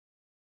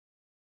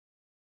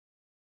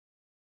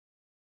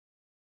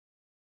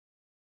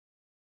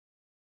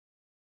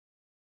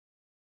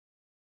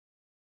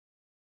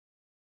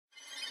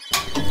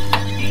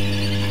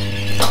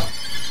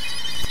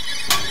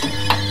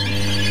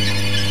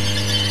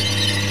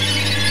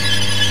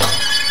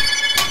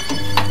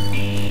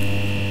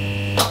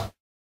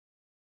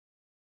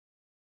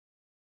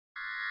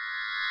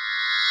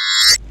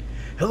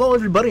Hello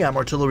everybody, I'm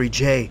Artillery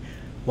J.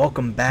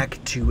 Welcome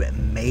back to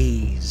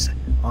Maize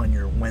on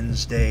your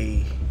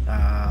Wednesday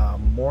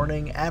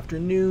morning,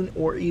 afternoon,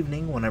 or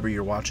evening, whenever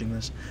you're watching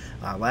this.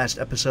 Last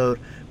episode,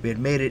 we had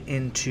made it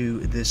into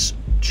this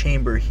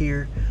chamber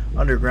here,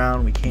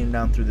 underground. We came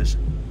down through this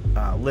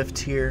lift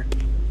here,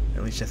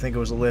 at least I think it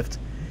was a lift,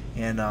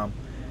 and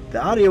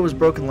the audio was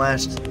broken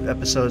last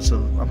episode, so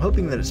I'm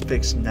hoping that it's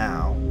fixed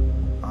now.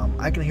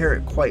 I can hear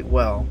it quite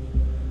well,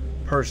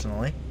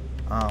 personally.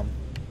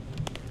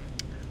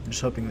 I'm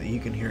just hoping that you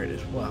can hear it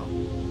as well.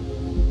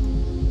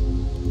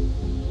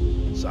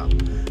 So,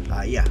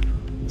 yeah,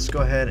 let's go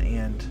ahead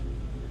and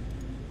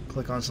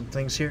click on some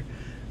things here.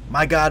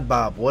 My God,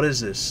 Bob, what is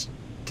this?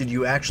 Did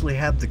you actually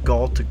have the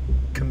gall to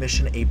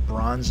commission a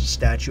bronze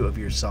statue of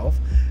yourself?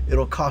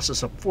 It'll cost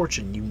us a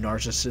fortune, you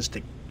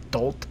narcissistic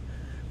dolt.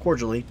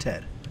 Cordially,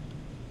 Ted.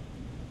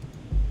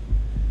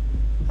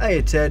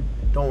 Hey, Ted,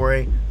 don't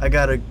worry, I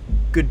got a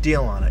good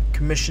deal on it.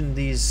 Commission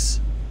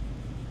these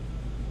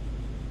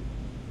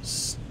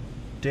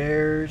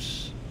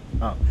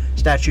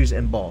statues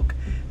in bulk.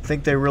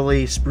 Think they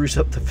really spruce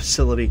up the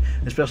facility,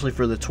 especially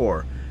for the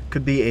tour.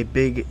 Could be a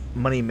big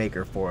money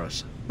maker for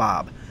us,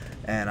 Bob.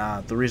 And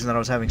the reason that I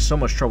was having so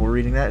much trouble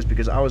reading that is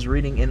because I was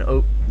reading in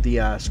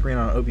the screen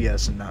on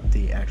OBS and not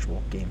the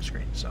actual game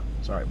screen. So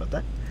sorry about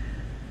that.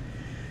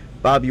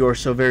 Bob, you are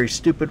so very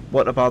stupid.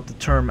 What about the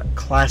term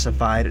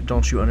classified?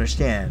 Don't you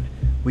understand?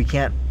 We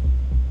can't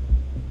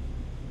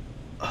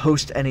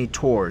host any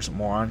tours,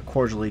 moron.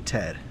 Cordially,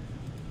 Ted.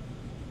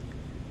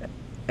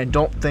 And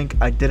don't think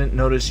I didn't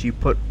notice you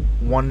put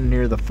one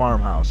near the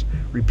farmhouse.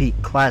 Repeat,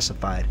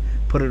 classified.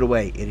 Put it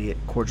away, idiot.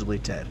 Cordially,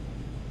 Ted.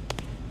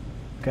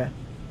 Okay.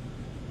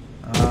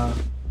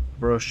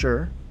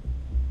 Brochure.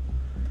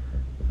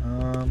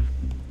 Let's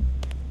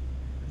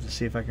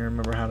see if I can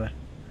remember how to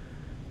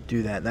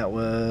do that. That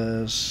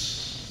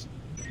was...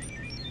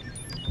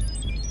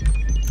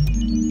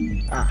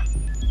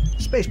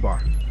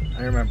 spacebar.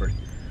 I remembered.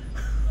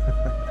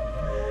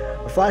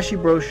 A flashy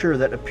brochure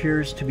that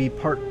appears to be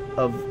part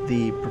of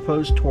the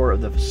proposed tour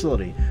of the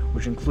facility,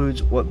 which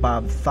includes what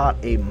Bob thought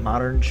a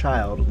modern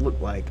child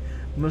looked like.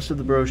 Most of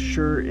the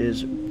brochure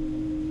is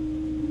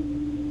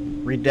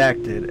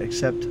redacted,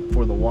 except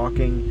for the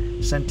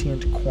walking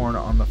sentient corn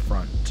on the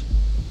front.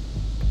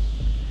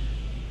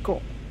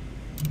 Cool.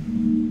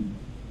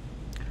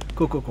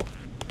 Cool.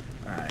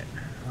 Alright.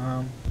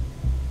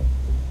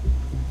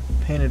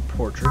 Painted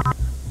portrait.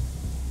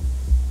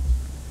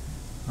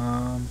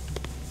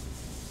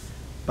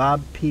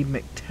 Bob P.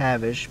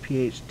 McTavish,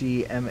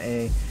 PhD,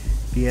 MA,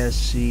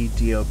 BSc,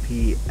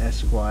 DOP,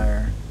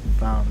 Esquire,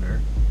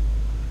 founder.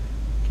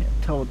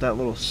 Can't tell what that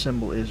little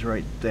symbol is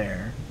right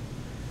there,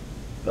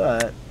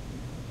 but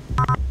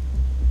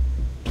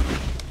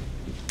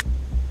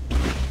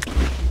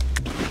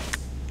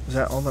is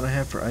that all that I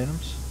have for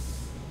items?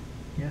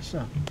 Yes,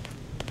 so.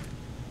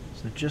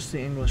 So just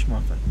the English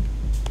muffin.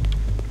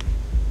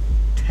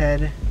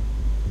 Ted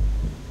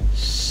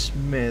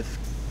Smith,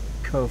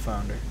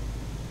 co-founder.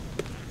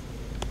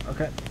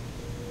 Okay.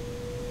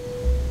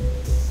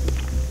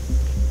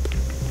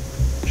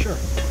 Sure.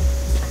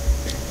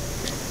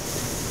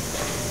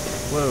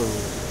 Whoa.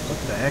 What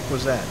the heck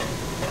was that?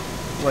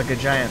 Like a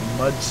giant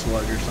mud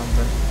slug or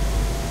something.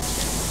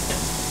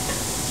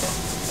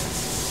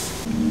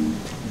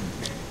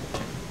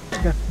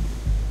 Okay.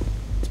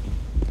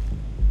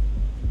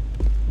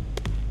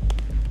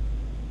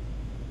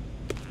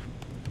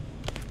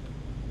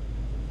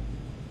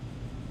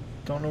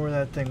 Don't know where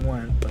that thing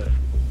went, but...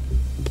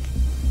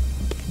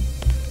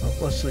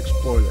 let's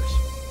explore this.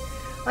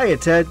 Hiya,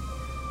 Ted.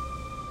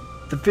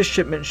 The fish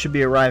shipment should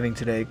be arriving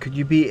today. Could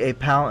you be a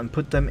pal and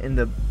put them in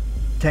the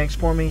tanks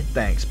for me?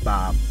 Thanks,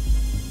 Bob.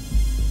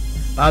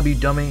 Bob, you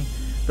dummy.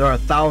 There are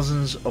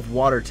thousands of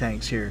water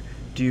tanks here.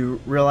 Do you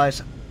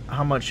realize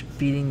how much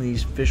feeding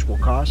these fish will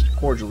cost?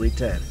 Cordially,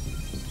 Ted.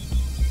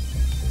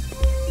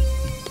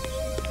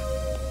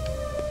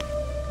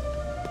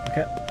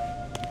 Okay.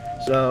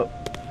 So,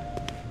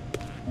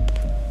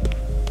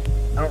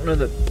 I don't know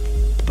that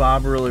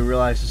Bob really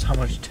realizes how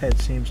much Ted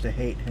seems to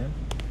hate him.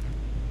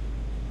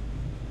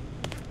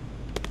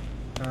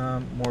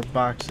 More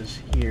boxes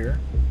here.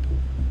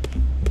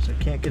 So I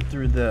can't get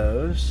through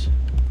those.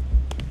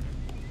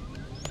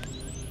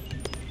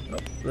 Oh,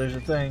 there's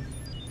a thing.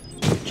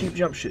 Cheap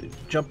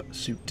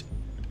jumpsuit.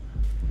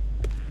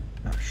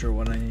 Not sure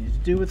what I need to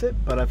do with it,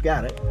 but I've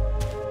got it.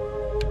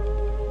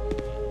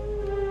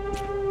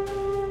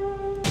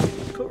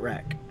 Coat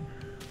rack.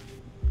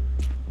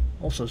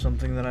 Also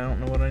something that I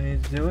don't know what I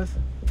need to do with.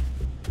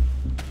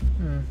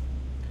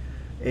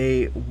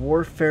 A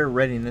warfare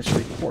readiness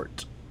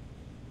report.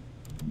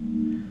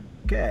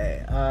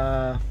 Okay,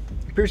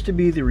 appears to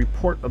be the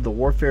report of the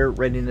warfare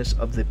readiness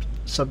of the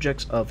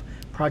subjects of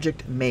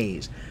Project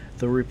Maize.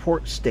 The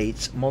report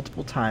states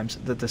multiple times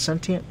that the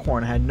sentient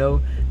corn had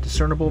no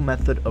discernible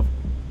method of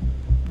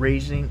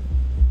raising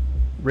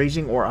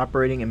raising or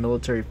operating a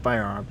military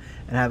firearm,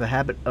 and have a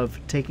habit of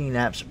taking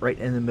naps right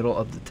in the middle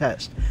of the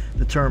test.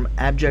 The term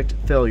abject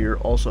failure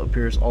also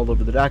appears all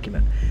over the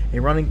document, a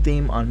running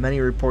theme on many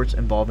reports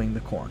involving the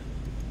corn.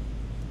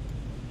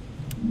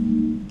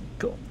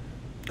 Cool.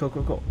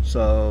 Cool.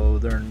 So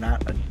they're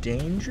not a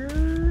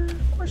danger?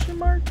 Question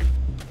mark?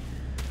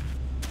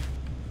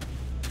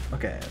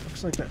 Okay, it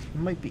looks like that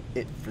might be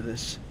it for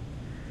this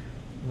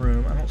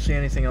room. I don't see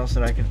anything else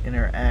that I can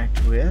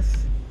interact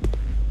with.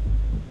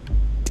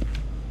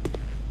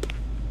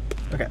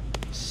 Okay,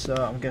 so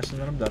I'm guessing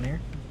that I'm done here.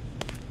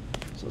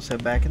 So let's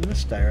head back in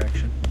this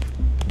direction.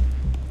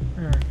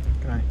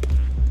 Can I?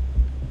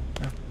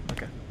 No?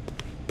 Okay.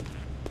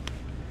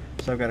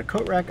 So I've got a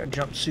coat rack, a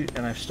jumpsuit,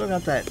 and I've still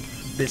got that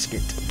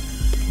biscuit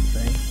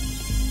thing.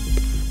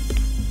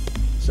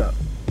 So,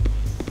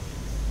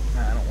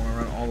 I don't want to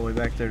run all the way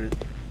back there to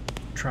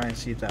try and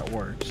see if that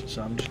works.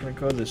 So I'm just going to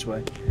go this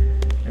way.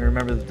 And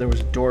remember that there was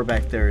a door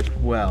back there as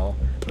well.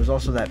 There was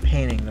also that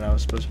painting that I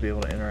was supposed to be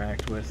able to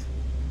interact with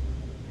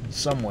in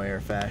some way or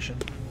fashion.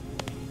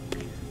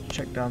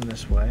 Check down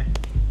this way.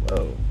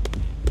 Whoa.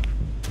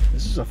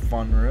 This is a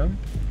fun room.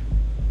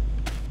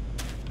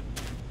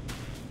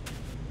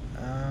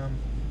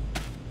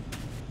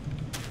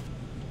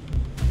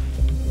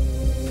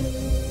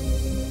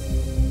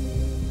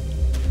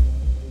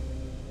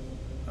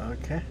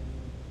 Okay.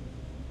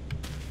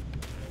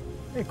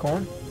 Hey,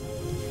 corn.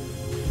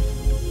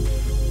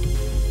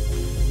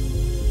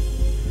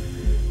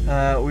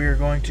 We are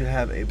going to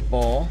have a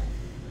ball,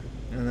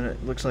 and then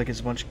it looks like it's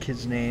a bunch of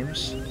kids'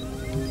 names.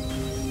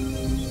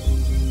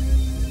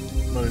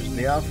 There's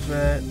the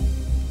alphabet.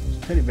 There's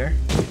a teddy bear.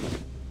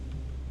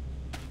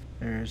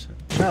 There's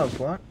a child's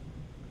clock,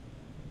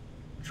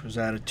 which was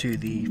added to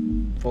the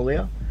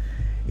folio.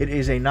 It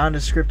is a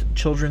nondescript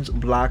children's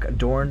block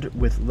adorned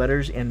with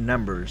letters and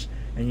numbers,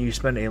 and you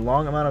spend a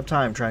long amount of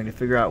time trying to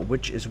figure out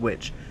which is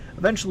which.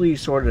 Eventually you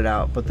sort it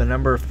out, but the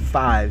number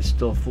 5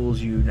 still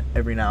fools you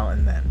every now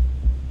and then.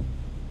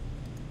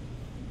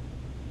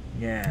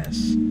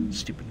 Yes,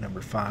 stupid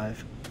number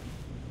 5.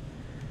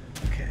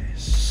 Okay,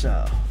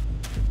 so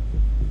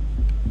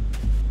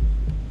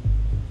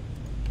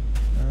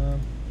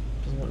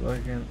doesn't look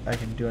like I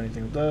can do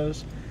anything with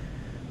those.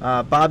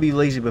 Bobby,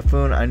 lazy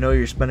buffoon, I know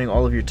you're spending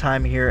all of your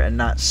time here and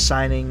not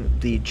signing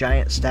the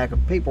giant stack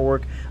of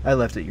paperwork I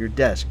left at your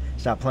desk.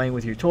 Stop playing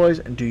with your toys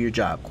and do your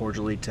job.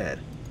 Cordially, Ted.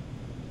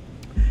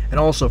 And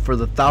also, for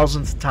the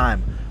 1000th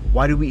time,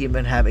 why do we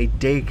even have a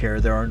daycare?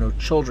 There are no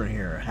children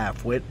here.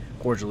 Half-wit.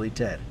 Cordially,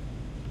 Ted.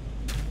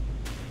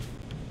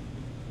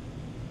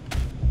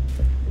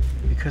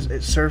 Because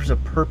it serves a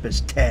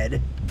purpose,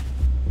 Ted.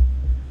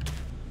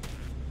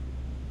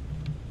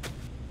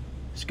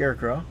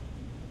 Scarecrow.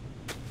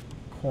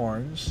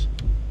 Horns.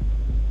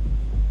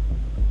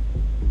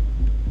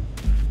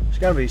 There's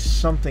got to be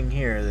something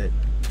here that...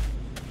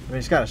 I mean,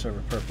 it's got to serve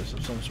a purpose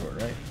of some sort,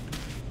 right?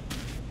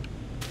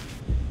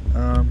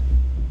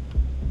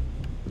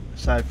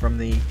 Aside from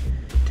the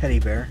teddy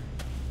bear.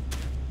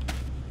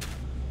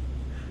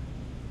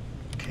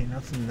 Okay,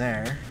 nothing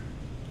there.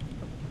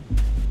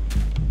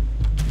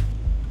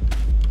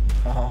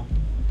 Oh.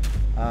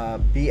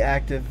 Be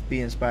active, be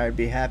inspired,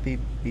 be happy,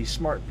 be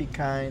smart, be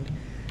kind,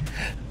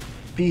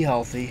 be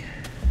healthy.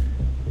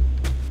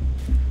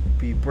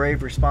 Be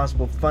brave,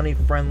 responsible, funny,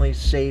 friendly,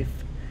 safe,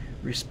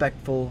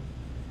 respectful,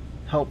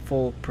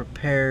 helpful,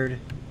 prepared,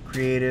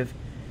 creative,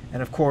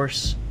 and of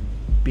course,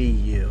 be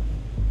you.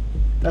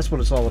 That's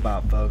what it's all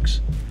about, folks.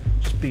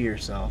 Just be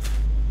yourself.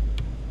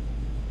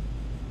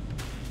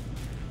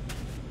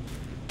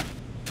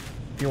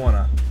 If you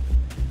wanna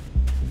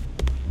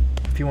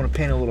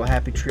paint a little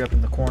happy tree up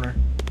in the corner,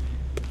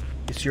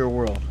 it's your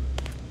world.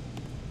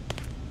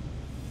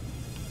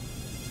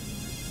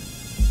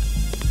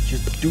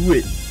 Just do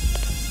it.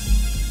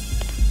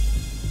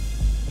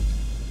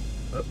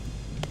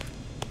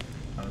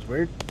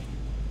 Weird.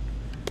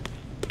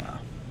 Wow,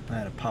 I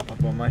had a pop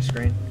up on my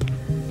screen.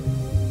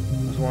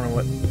 I was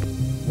wondering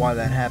why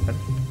that happened.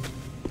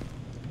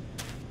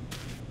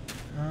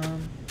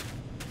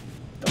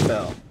 The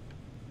bell.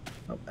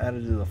 Oh,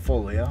 added to the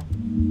folio.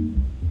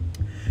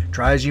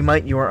 Try as you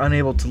might, you are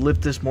unable to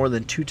lift this more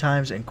than 2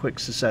 times in quick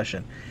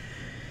succession,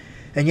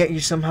 and yet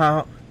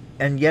somehow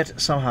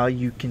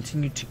you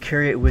continue to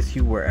carry it with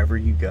you wherever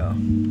you go.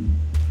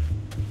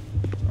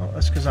 Oh,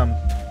 that's because I'm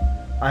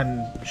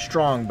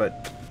strong,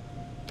 but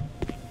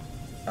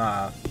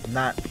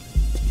not.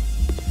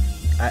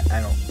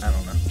 I don't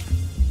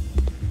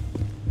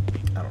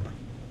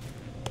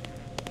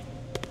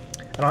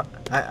know.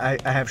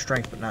 I have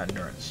strength, but not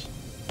endurance.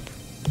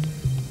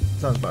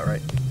 Sounds about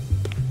right.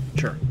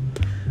 Sure.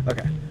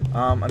 Okay.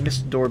 I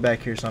missed the door back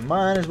here, so I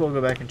might as well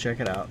go back and check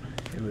it out.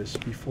 It was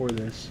before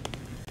this.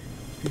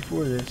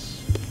 Before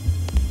this.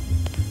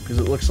 Because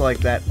it looks like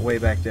that way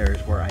back there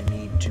is where I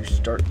need to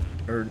start,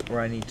 or where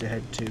I need to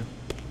head to.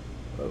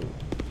 Whoa.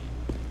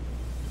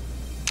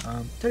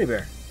 Teddy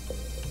bear.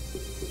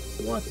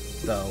 What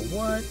the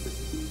what?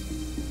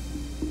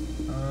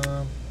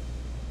 Um.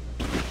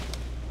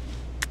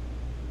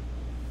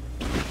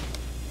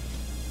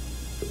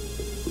 'Cause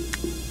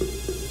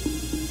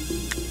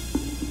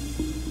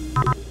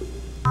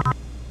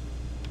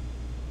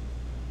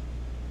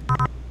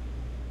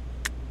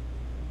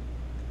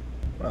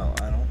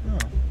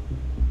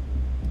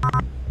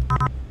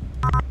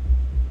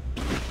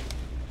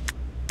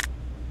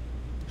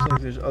Looks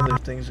like there's other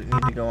things that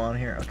need to go on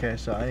here. Okay,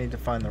 so I need to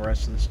find the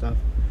rest of the stuff.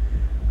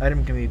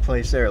 Item can be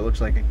placed there. It looks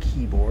like a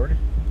keyboard.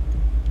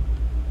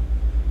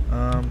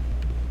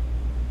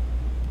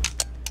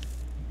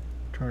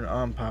 Turn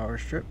on power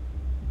strip.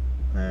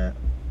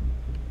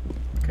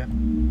 Okay.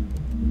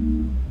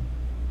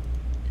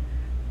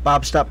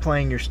 Bob, stop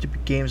playing your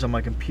stupid games on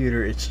my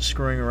computer. It's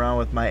screwing around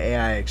with my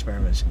AI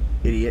experiments.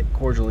 Idiot.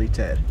 Cordially,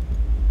 Ted.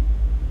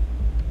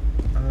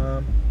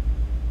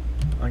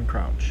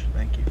 Uncrouch.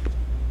 Thank you.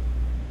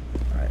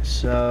 Alright,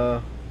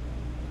 so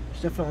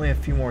there's definitely a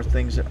few more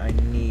things that I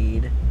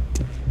need.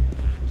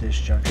 This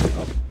junction.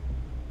 Oh,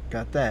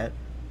 got that.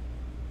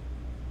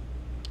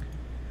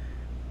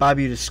 Bob,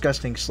 you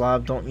disgusting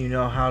slob. Don't you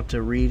know how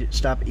to read?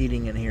 Stop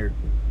eating in here.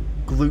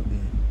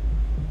 Gluten.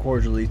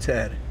 Cordially,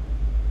 Ted.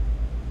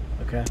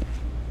 Okay.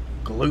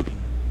 Gluten.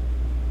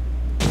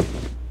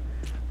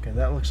 Okay,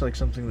 that looks like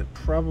something that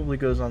probably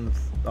goes on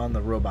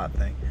the robot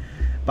thing.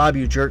 Bob,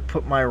 you jerk,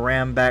 put my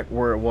RAM back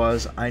where it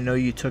was. I know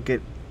you took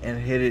it and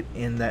hid it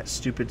in that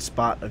stupid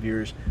spot of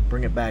yours.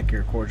 Bring it back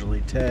here,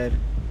 cordially, Ted.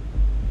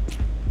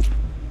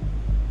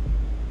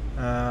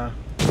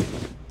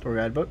 Tour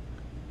guidebook.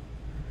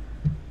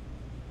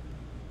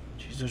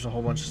 Jeez, there's a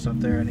whole bunch of stuff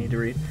there I need to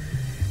read.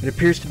 It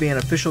appears to be an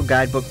official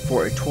guidebook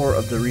for a tour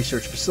of the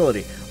research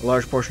facility. A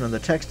large portion of the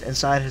text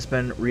inside has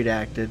been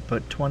redacted,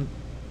 but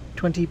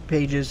 20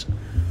 pages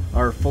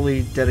are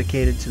fully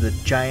dedicated to the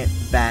giant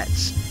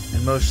bats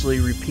and mostly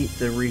repeat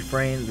the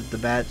refrain that the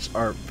bats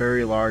are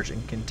very large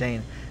and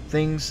contain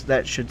things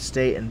that should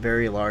stay in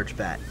very large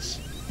vats.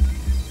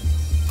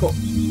 Cool.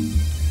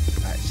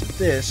 Alright, so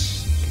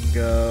this can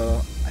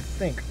go, I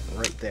think,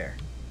 right there.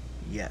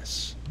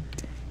 Yes.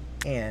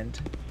 And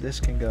this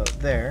can go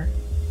there.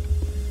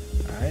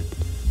 Alright.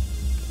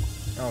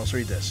 Now let's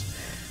read this.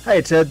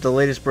 Hi, Ted. The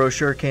latest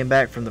brochure came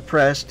back from the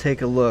press.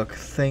 Take a look.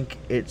 Think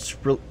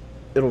it'll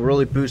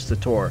really boost the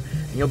tour.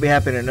 And you'll be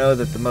happy to know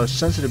that the most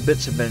sensitive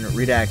bits have been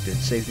redacted.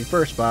 Safety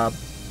first, Bob.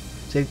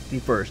 Safety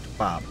first,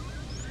 Bob.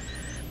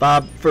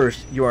 Bob,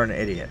 first, you are an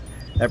idiot.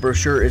 That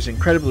brochure is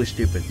incredibly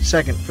stupid.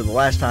 Second, for the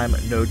last time,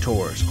 no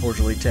tours.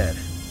 Cordially, Ted.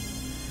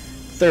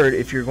 Third,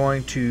 if you're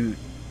going to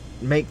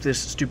make this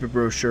stupid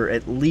brochure,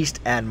 at least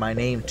add my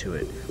name to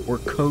it. We're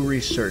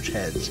co-research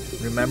heads.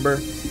 Remember?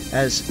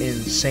 As in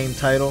same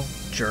title,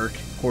 jerk.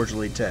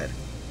 Cordially, Ted.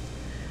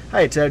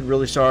 Hi, Ted.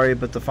 Really sorry,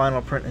 but the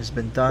final print has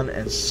been done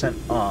and sent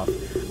off.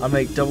 I'll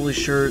make doubly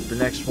sure the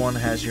next one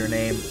has your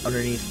name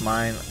underneath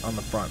mine on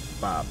the front,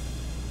 Bob.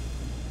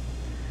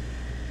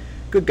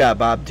 Good God,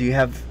 Bob. Do you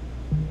have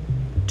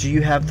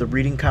the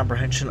reading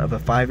comprehension of a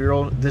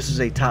 5-year-old? This is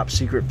a top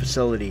secret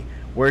facility.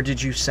 Where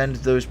did you send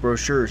those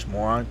brochures,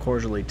 moron?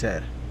 Cordially,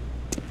 Ted.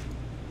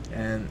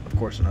 And, of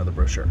course, another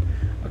brochure.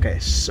 Okay,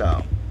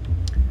 so.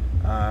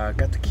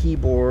 Got the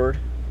keyboard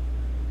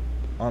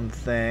on the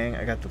thing.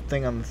 I got the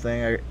thing on the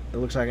thing. It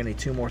looks like I need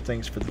 2 more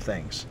things for the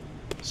things.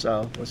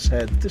 So, let's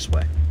head this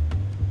way.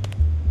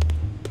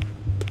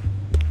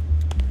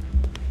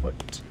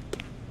 What?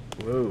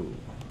 Whoa.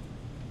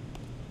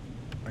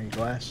 Are you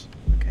glass?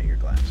 Okay, you're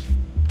glass.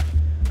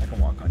 I can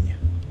walk on you.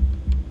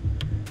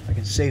 I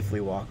can safely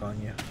walk on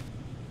you.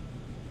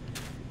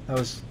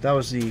 That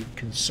was the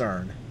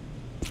concern.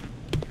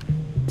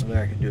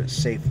 Whether I can do it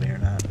safely or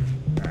not.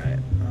 Alright.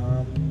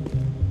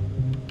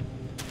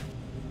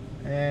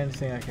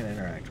 Anything I can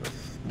interact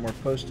with. More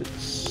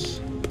post-its.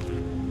 A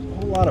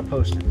whole lot of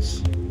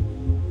post-its.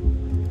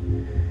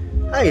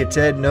 Hiya,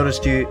 Ted.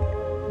 Noticed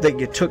that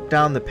you took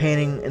down the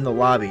painting in the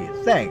lobby.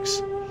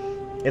 Thanks.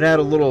 It had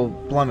a little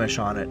blemish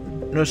on it.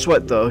 No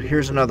sweat, though.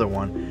 Here's another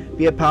one.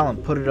 Be a pal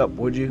and put it up,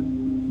 would you?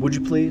 Would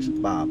you please?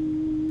 Bob.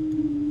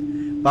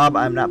 Bob,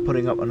 I'm not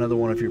putting up another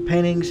one of your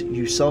paintings,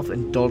 you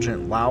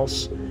self-indulgent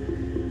louse.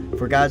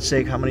 For God's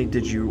sake, how many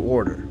did you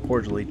order?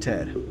 Cordially,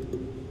 Ted.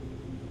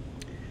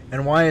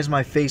 And why is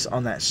my face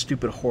on that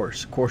stupid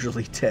horse?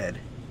 Cordially, Ted.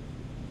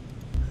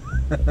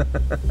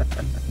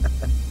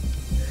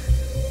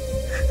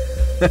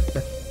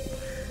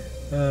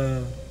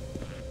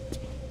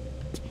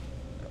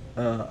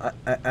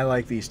 I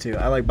like these two.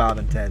 I like Bob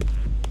and Ted.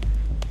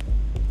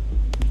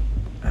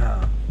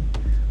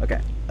 Okay,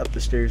 up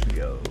the stairs we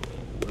go.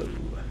 Whoa.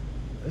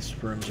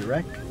 This room's a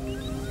wreck.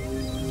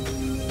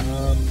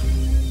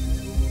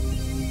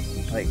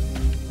 Like,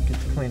 get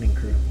the cleaning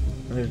crew.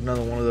 And there's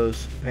another one of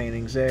those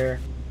paintings there.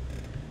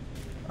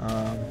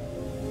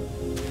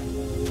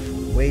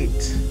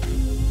 Wait.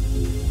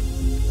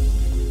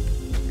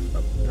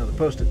 Oh, another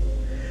post-it.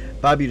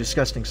 Bob, you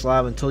disgusting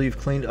slob. Until you've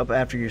cleaned up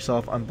after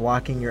yourself, I'm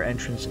blocking your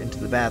entrance into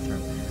the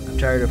bathroom. I'm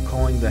tired of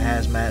calling the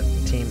hazmat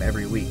team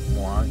every week,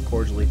 moron.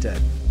 Cordially,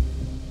 Ted.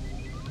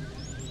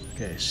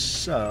 Okay,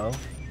 so...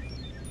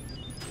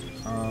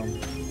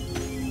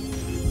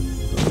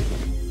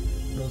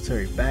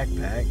 military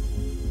backpack.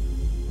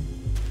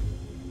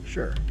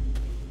 Sure.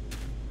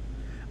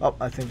 Oh,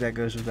 I think that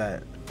goes with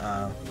that,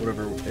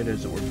 whatever it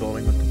is that we're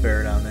building with the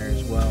bear down there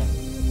as well.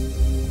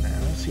 I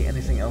don't see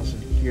anything else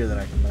in here that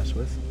I can mess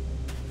with.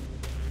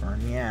 For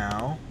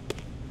now.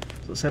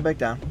 So let's head back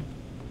down.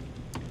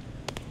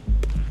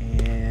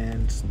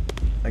 And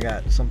I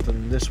got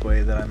something this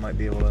way that I might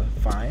be able to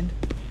find.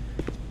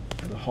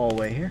 The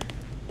hallway here.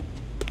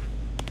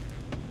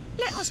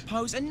 Let us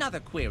pose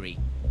another query.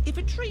 If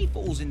a tree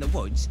falls in the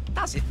woods,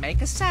 does it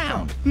make a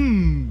sound?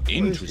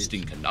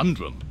 Interesting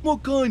conundrum.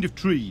 What kind of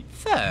tree?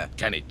 Fir.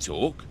 Can it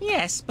talk?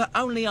 Yes, but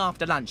only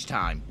after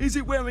lunchtime. Is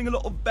it wearing a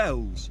lot of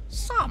bells?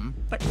 Some,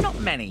 but not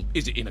many.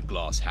 Is it in a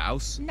glass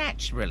house?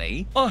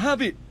 Naturally. I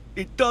have it.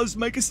 It does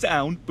make a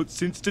sound, but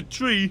since it's a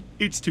tree,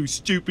 it's too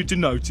stupid to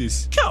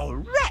notice.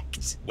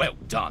 Correct! Well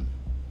done.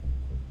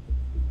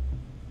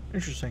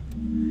 Interesting.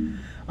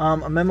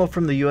 A memo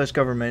from the U.S.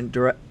 government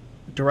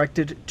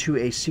directed to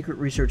a secret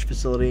research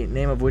facility,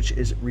 name of which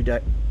is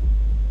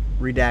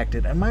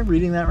redacted. Am I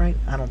reading that right?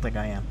 I don't think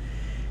I am.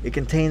 It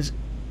contains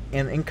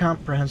an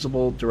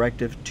incomprehensible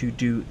directive to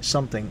do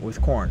something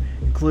with corn,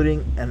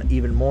 including an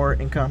even more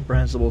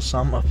incomprehensible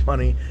sum of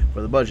money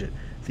for the budget.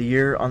 The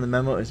year on the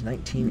memo is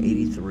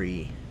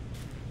 1983.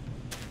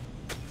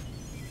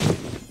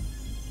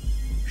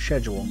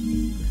 Schedule.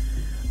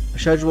 A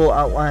schedule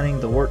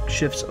outlining the work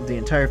shifts of the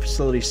entire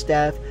facility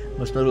staff.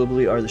 Most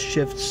notably are the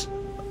shifts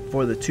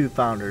for the two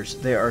founders.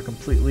 They are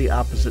completely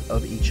opposite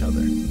of each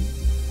other.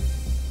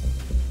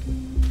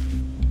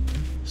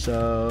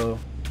 So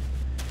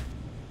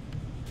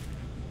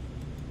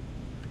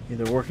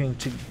either working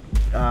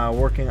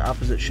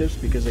opposite shifts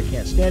because they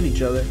can't stand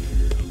each other,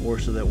 or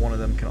so that one of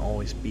them can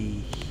always be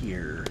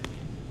here.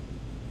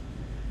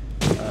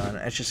 An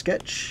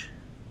Etch-a-Sketch.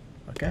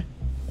 Okay.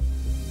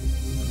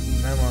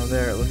 Memo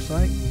there, it looks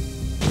like.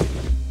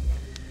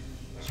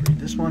 Let's read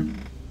this one.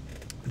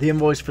 The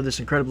invoice for this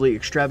incredibly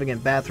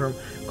extravagant bathroom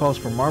calls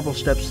for marble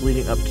steps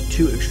leading up to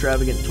 2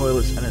 extravagant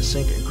toilets and a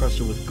sink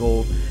encrusted with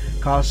gold.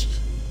 Cost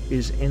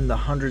is in the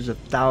hundreds of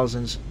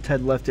thousands.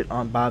 Ted left it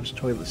on Bob's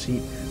toilet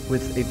seat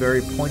with a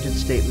very pointed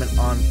statement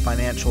on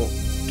financial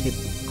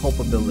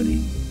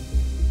culpability.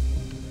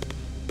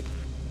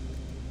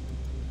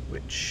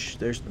 Which,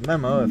 there's the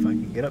memo, if I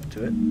can get up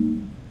to it.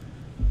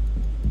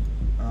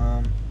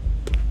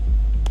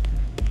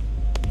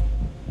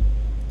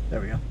 There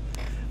we go.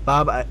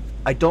 Bob,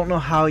 I don't know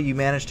how you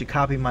managed to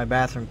copy my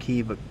bathroom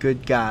key, but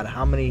good God,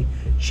 how many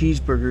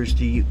cheeseburgers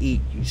do you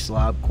eat, you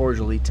slob?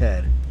 Cordially,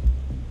 Ted.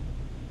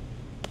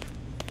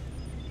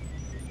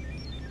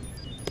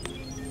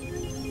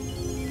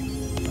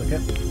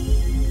 Okay.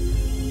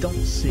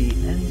 Don't see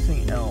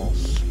anything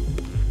else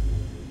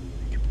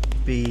that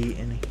could be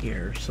in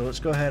here, so let's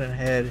go ahead and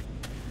head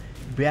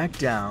back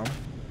down.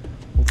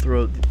 We'll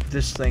throw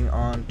this thing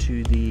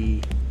onto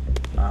the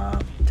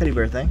teddy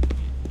bear thing.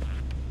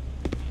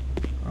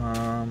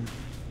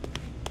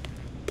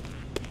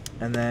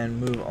 And then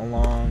move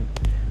along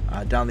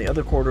down the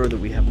other corridor that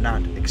we have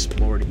not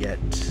explored yet.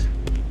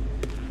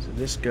 So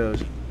this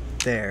goes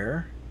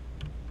there.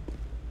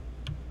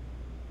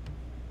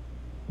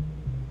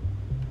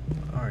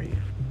 Where are you?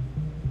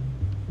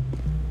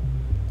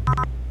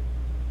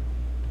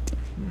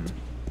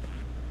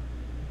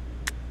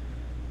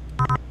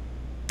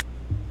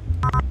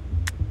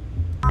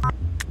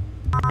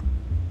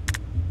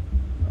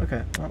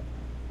 Okay, well.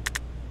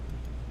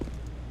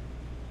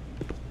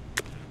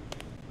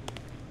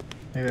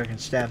 Maybe I can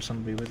stab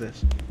somebody with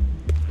this.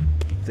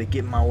 If they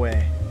get in my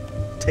way,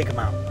 take them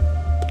out.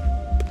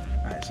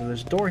 Alright, so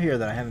there's a door here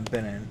that I haven't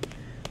been in.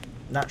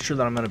 Not sure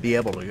that I'm going to be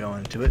able to go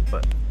into it,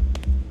 but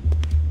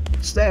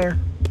it's there.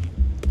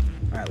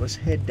 Alright, let's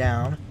head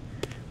down.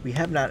 We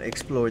have not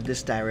explored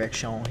this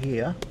direction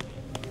here.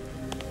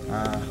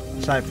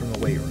 Aside from the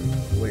weight room.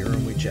 The weight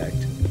room we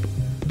checked.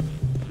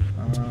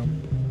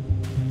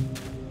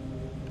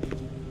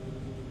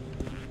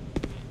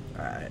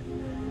 Alright.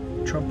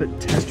 Trumpet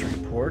test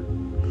report.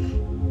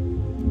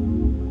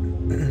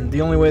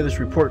 The only way this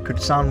report could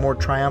sound more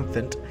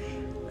triumphant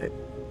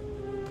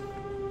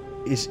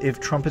is if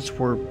trumpets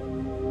were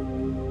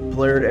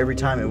blared every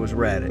time it was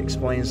read. It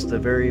explains the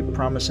very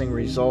promising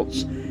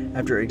results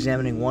after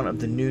examining one of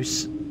the new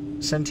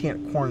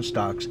sentient corn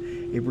stalks,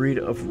 a breed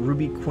of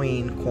Ruby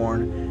Queen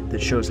corn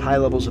that shows high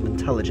levels of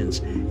intelligence.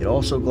 It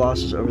also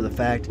glosses over the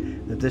fact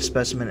that this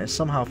specimen is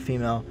somehow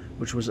female,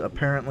 which was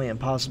apparently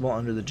impossible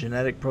under the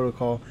genetic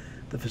protocol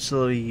the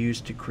facility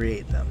used to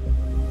create them.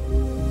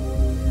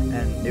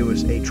 And it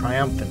was a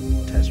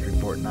triumphant test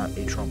report, not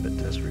a trumpet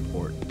test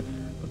report.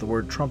 But the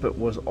word trumpet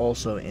was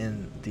also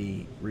in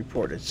the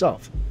report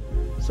itself.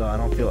 So I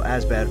don't feel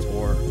as bad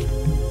for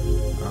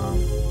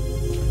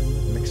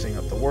mixing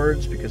up the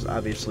words, because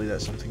obviously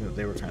that's something that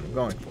they were kind of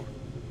going for.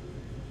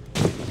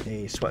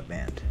 A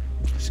sweatband.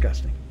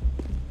 Disgusting.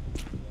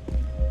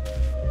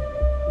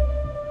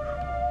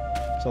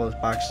 Saw those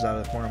boxes out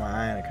of the corner of my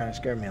eye and it kind of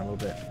scared me a little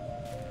bit.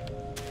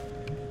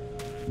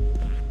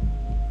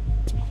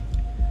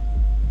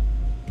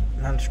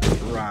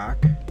 Nondescript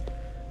rock.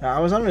 Now, I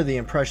was under the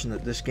impression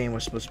that this game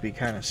was supposed to be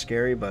kind of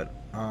scary, but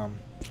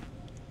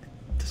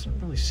it doesn't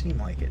really seem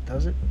like it,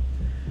 does it?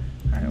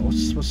 Alright,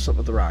 what's up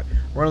with the rock?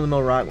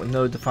 Run-of-the-mill rock with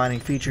no defining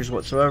features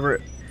whatsoever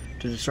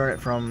to discern it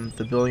from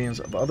the billions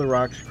of other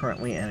rocks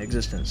currently in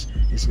existence.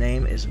 Its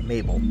name is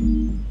Mabel.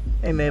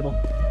 Hey, Mabel.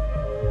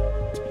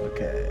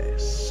 Okay,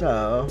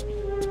 so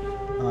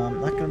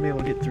Not gonna be able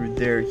to get through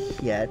there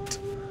yet.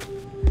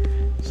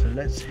 So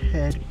let's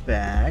head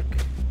back.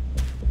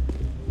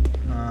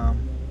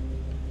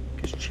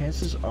 Because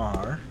chances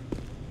are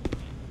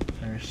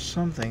there's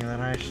something that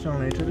I still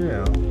need to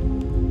do.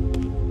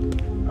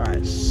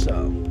 Alright,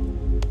 so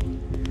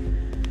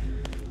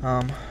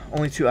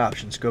only two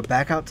options. Go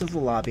back out to the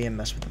lobby and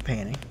mess with the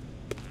painting,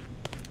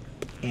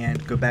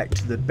 and go back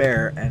to the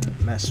bear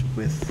and mess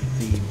with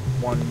the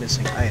one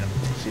missing item.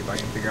 See if I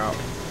can figure out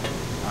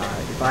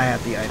if I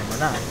have the item or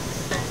not.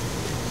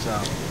 So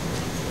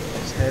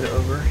let's head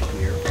over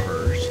here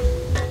first.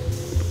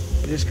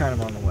 It is kind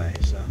of on the way,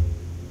 so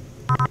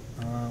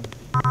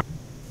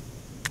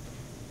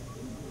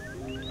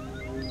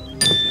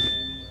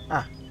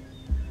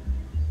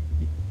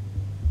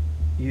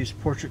use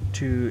portrait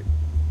to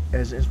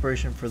as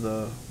inspiration for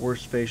the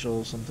worst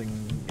facial, something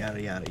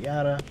yada yada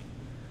yada.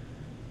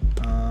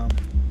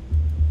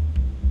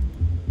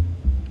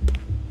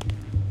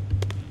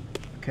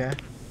 Okay.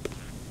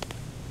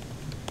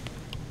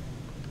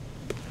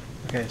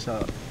 Okay,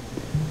 so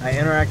I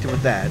interacted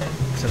with that.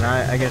 So now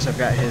I guess I've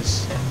got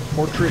his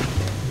portrait.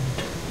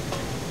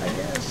 I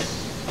guess.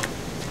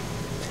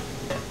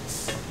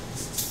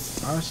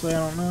 Honestly, I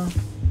don't know.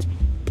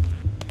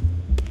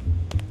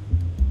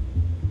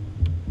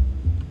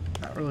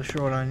 Not really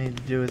sure what I need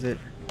to do with it.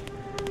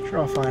 Sure,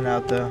 I'll find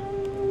out though.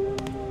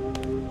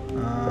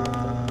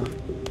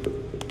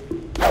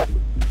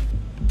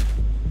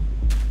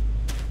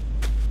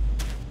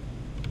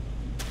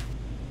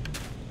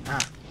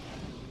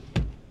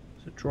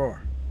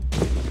 Drawer.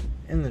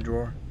 In the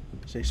drawer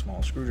is a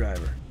small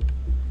screwdriver.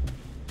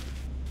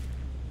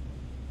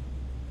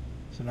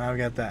 So now I've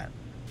got that.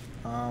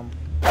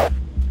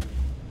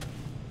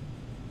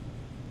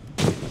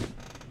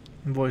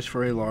 Invoice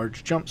for a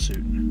large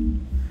jumpsuit.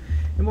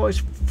 Invoice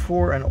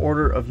for an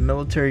order of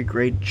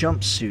military-grade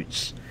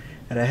jumpsuits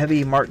at a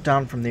heavy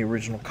markdown from the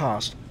original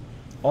cost.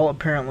 All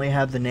apparently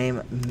have the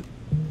name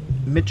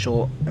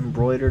Mitchell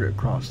embroidered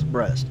across the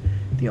breast.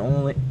 They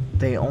only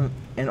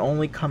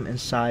come in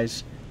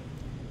size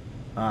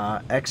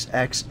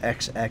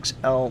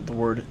XXXXL. The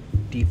word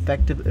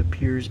defective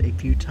appears a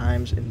few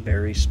times in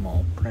very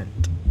small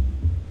print.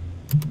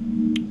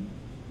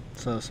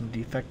 So some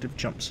defective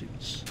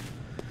jumpsuits.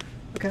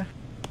 Okay.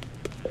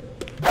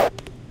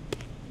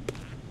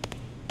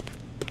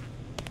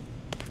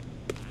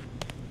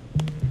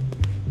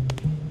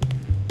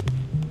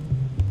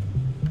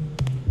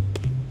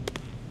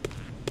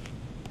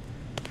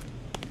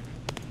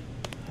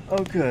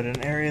 Oh good,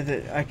 an area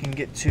that I can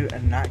get to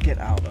and not get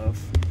out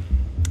of.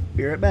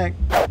 Be right back.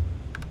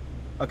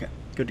 Okay,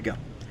 good to go.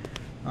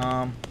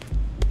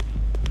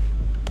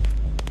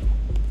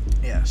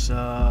 Yes,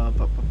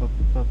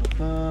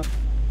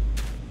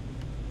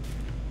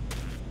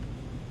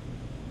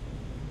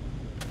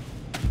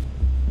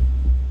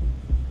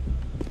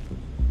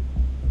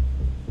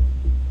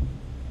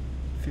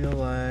 feel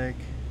like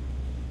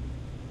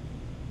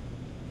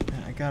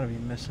I gotta be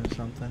missing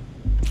something.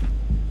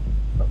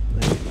 Oh,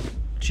 the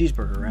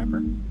cheeseburger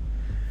wrapper.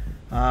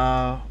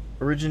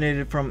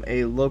 Originated from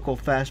a local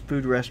fast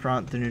food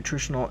restaurant, the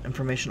nutritional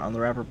information on the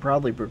wrapper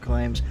proudly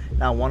proclaims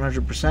now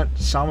 100%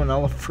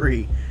 salmonella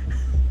free.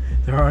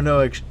 There are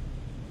no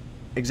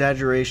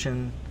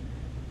exaggeration.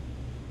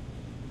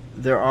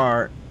 There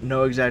are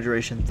no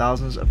exaggeration.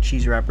 Thousands of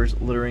cheese wrappers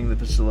littering the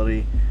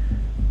facility,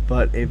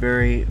 but a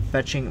very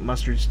fetching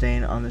mustard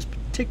stain on this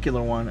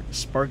particular one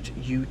sparked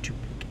you to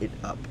pick it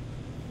up.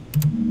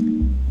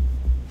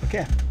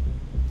 Okay,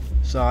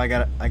 so I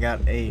got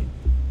a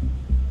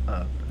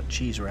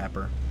cheese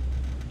wrapper.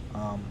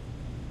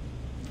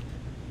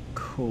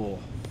 Cool.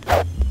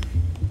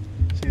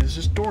 See, there's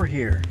this door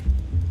here.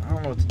 I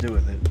don't know what to do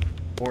with it,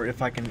 or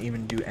if I can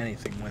even do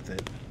anything with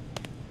it.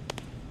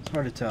 It's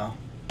hard to tell.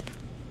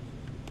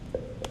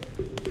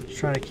 Just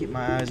trying to keep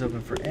my eyes open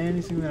for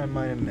anything that I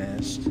might have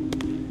missed.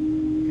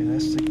 Okay,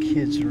 that's the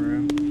kids'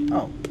 room.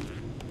 Oh.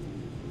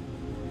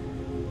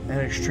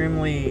 An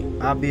extremely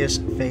obvious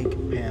fake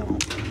panel.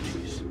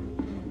 Jeez.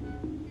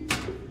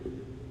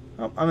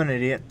 Oh, I'm an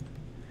idiot.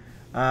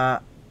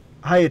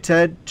 Hiya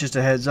Ted, just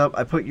a heads up,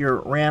 I put your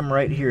RAM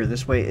right here,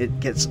 this way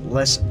it gets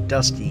less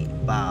dusty,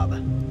 Bob.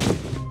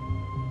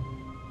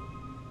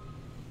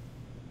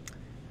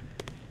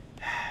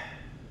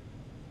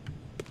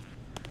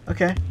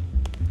 Okay,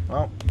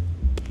 well,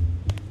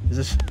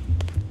 is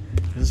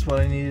this what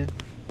I needed?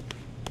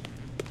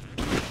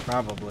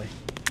 Probably.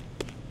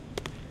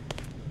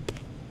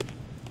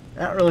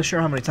 Not really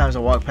sure how many times I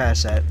walked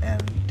past that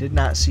and did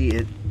not see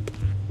it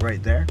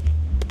right there.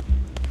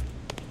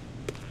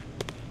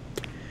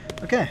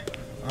 Okay,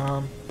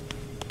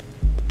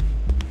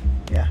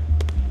 yeah.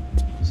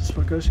 Is this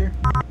what goes here?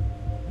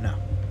 No.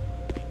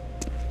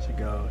 Does it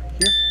go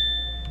here?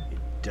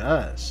 It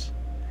does.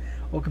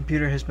 Old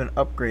computer has been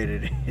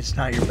upgraded. It's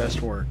not your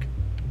best work.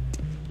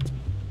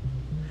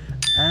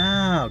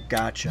 Oh,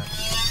 gotcha.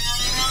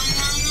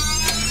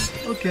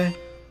 Okay,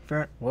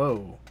 fair.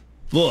 Whoa.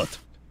 What?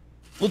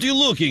 What are you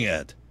looking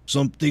at?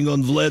 Something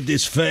on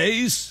Vlad's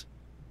face?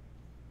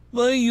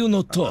 Why you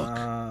not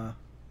talk?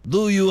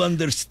 Do you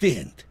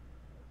understand?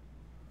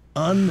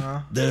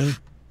 Understand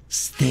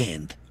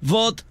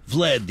what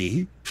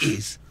Vladdy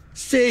is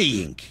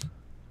saying.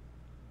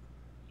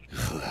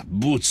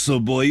 Butso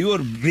boy,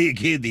 you're a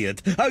big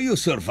idiot. How you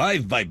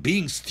survive by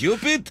being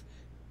stupid?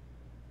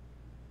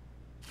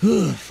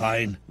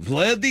 Fine.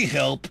 Vladdy,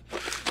 help.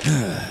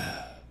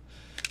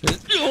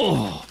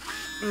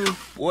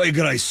 Ой,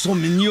 грай со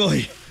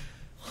меньой.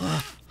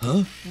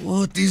 Huh?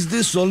 What is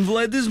this on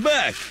Vladdy's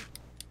back?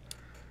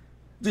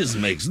 This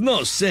makes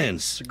no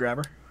sense. It's a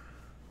grabber.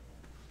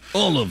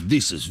 All of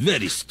this is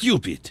very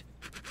stupid.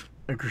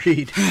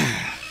 Agreed.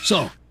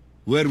 So,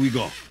 where we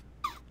go?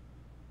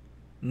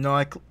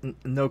 No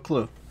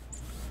clue.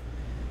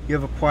 You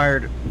have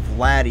acquired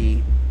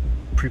Vladdy.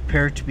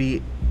 Prepare to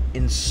be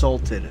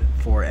insulted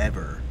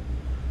forever.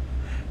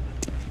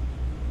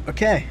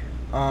 Okay.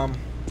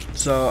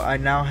 So I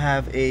now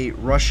have a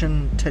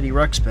Russian Teddy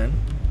RUXPIN.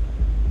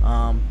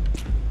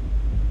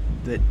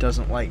 That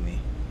doesn't like me,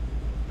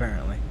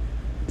 apparently.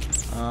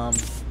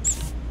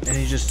 And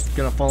he's just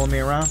gonna follow me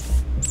around.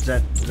 Is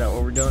that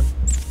what we're doing?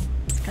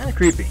 Kind of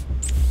creepy.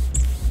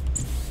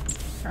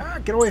 Ah,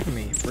 get away from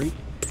me, you freak!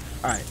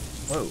 All right.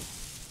 Whoa.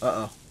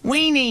 Uh-oh.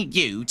 We need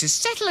you to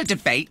settle a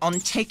debate on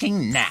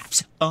taking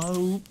naps.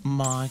 Oh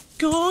my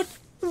God!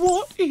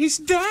 What is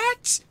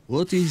that?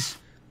 What is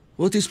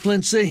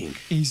Plant saying?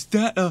 Is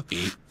that a...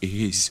 It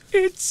is.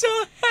 It's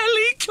a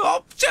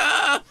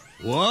helicopter!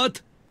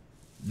 What?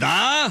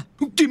 Da?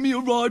 Give me a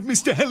ride,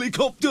 Mr.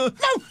 Helicopter.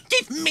 No,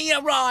 give me a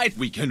ride!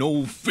 We can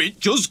all fit,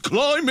 just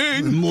climb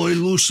in. Мой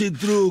лучший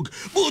друг,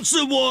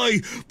 Butso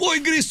boy,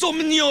 поиграй со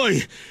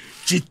мной.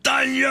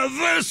 Читание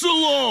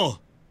весело.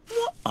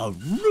 What a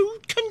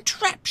rude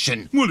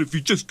contraption! Well, if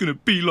you're just gonna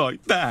be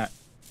like that.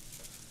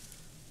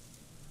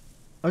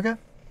 Okay.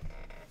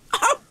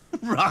 Oh,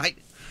 right.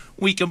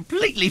 We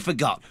completely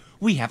forgot.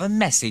 We have a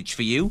message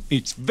for you.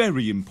 It's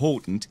very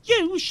important.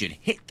 You should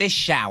hit the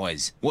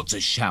showers. What's a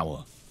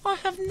shower? I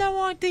have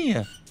no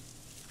idea.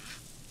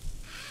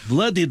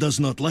 Vladdy does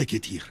not like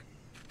it here.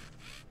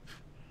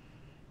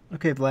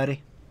 Okay, Vladdy.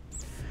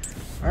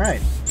 All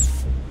right.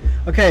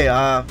 Okay.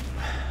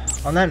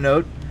 On that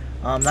note,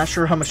 I'm not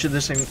sure how much of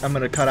this thing I'm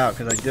going to cut out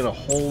because I did a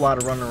whole lot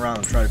of running around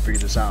and trying to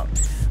figure this out.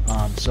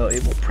 So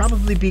it will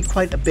probably be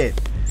quite a bit.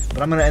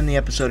 But I'm going to end the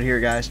episode here,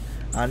 guys.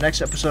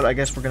 Next episode, I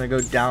guess we're going to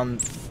go down,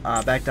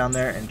 back down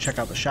there and check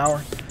out the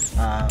shower.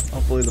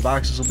 Hopefully the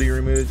boxes will be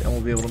removed and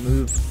we'll be able to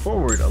move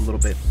forward a little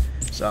bit.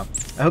 So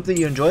I hope that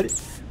you enjoyed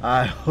it.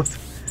 I hope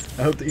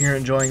that you're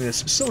enjoying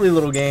this silly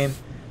little game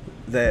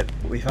that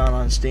we found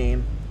on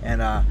Steam.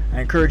 And I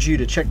encourage you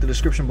to check the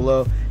description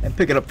below and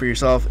pick it up for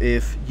yourself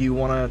if you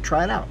want to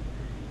try it out.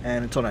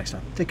 And until next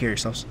time, take care of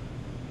yourselves.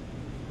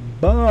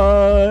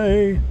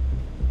 Bye!